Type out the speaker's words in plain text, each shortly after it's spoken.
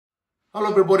Hello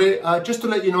everybody, just to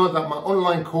let you know that my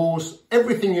online course,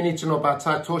 Everything You Need to Know About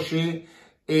Tai Toshi,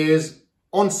 is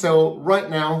on sale right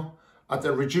now at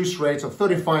a reduced rate of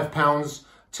 £35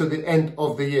 to the end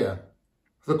of the year.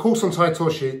 The course on Tai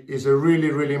Toshi is a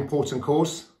really important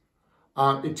course.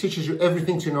 It teaches you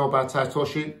everything to know about Tai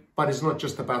Toshi, but it's not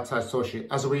just about Tai Toshi.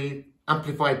 As we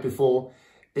amplified before,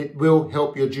 it will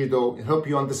help your judo, it'll help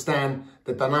you understand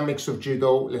the dynamics of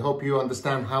judo, it'll help you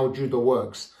understand how judo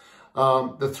works.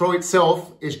 The throw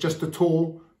itself is just a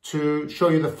tool to show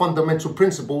you the fundamental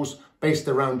principles based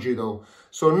around judo.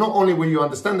 So not only will you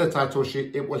understand the Tai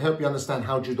Toshi, it will help you understand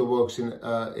how judo works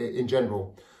in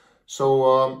general.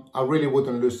 So I really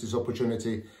wouldn't lose this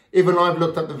opportunity. Even I've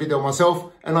looked at the video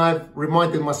myself and I've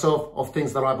reminded myself of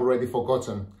things that I've already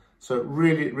forgotten. So it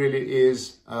really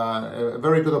is a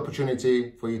very good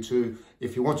opportunity for you to,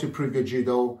 if you want to improve your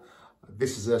judo,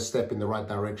 this is a step in the right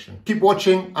direction. Keep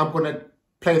watching. I'm going to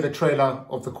play the trailer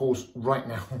of the course right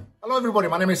now. Hello everybody,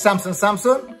 my name is Samson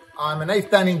Samson. I'm an 8th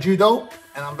Dan in judo,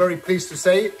 and I'm very pleased to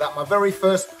say that my very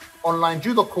first online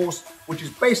judo course, which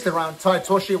is based around Tai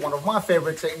Toshi, one of my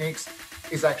favorite techniques,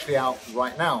 is actually out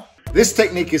right now. This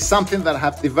technique is something that I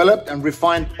have developed and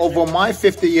refined over my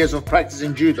 50 years of practice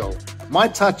in judo. My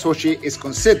Tai Toshi is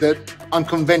considered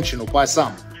unconventional by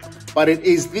some, but it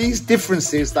is these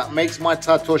differences that makes my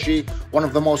Tai Toshi one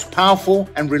of the most powerful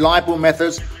and reliable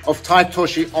methods of Tai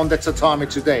Toshi on the tatami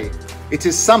today. It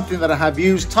is something that I have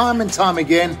used time and time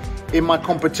again in my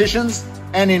competitions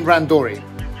and in Randori.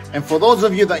 And for those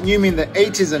of you that knew me in the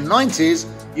 80s and 90s,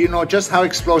 you know just how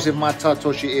explosive my Tai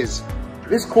Toshi is.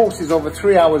 This course is over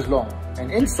 3 hours long,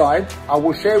 and inside I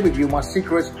will share with you my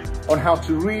secrets on how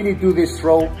to really do this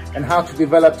throw and how to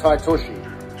develop Tai Toshi.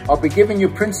 I'll be giving you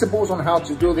principles on how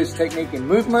to do this technique in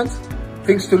movement,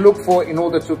 things to look for in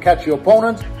order to catch your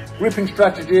opponent, gripping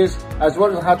strategies, as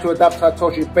well as how to adapt Tai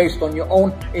Toshi based on your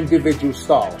own individual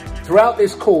style. Throughout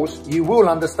this course, you will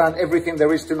understand everything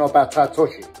there is to know about Tai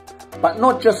Toshi. But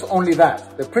not just only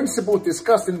that, the principles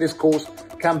discussed in this course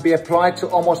can be applied to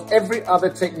almost every other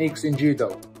techniques in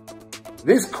judo.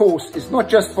 This course is not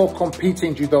just for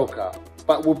competing judoka,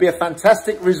 but will be a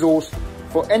fantastic resource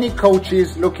for any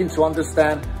coaches looking to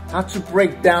understand how to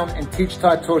break down and teach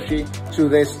Tai Toshi to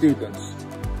their students.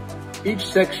 Each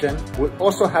section will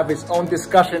also have its own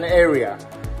discussion area,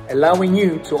 allowing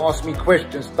you to ask me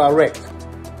questions direct,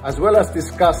 as well as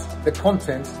discuss the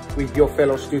content with your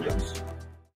fellow students.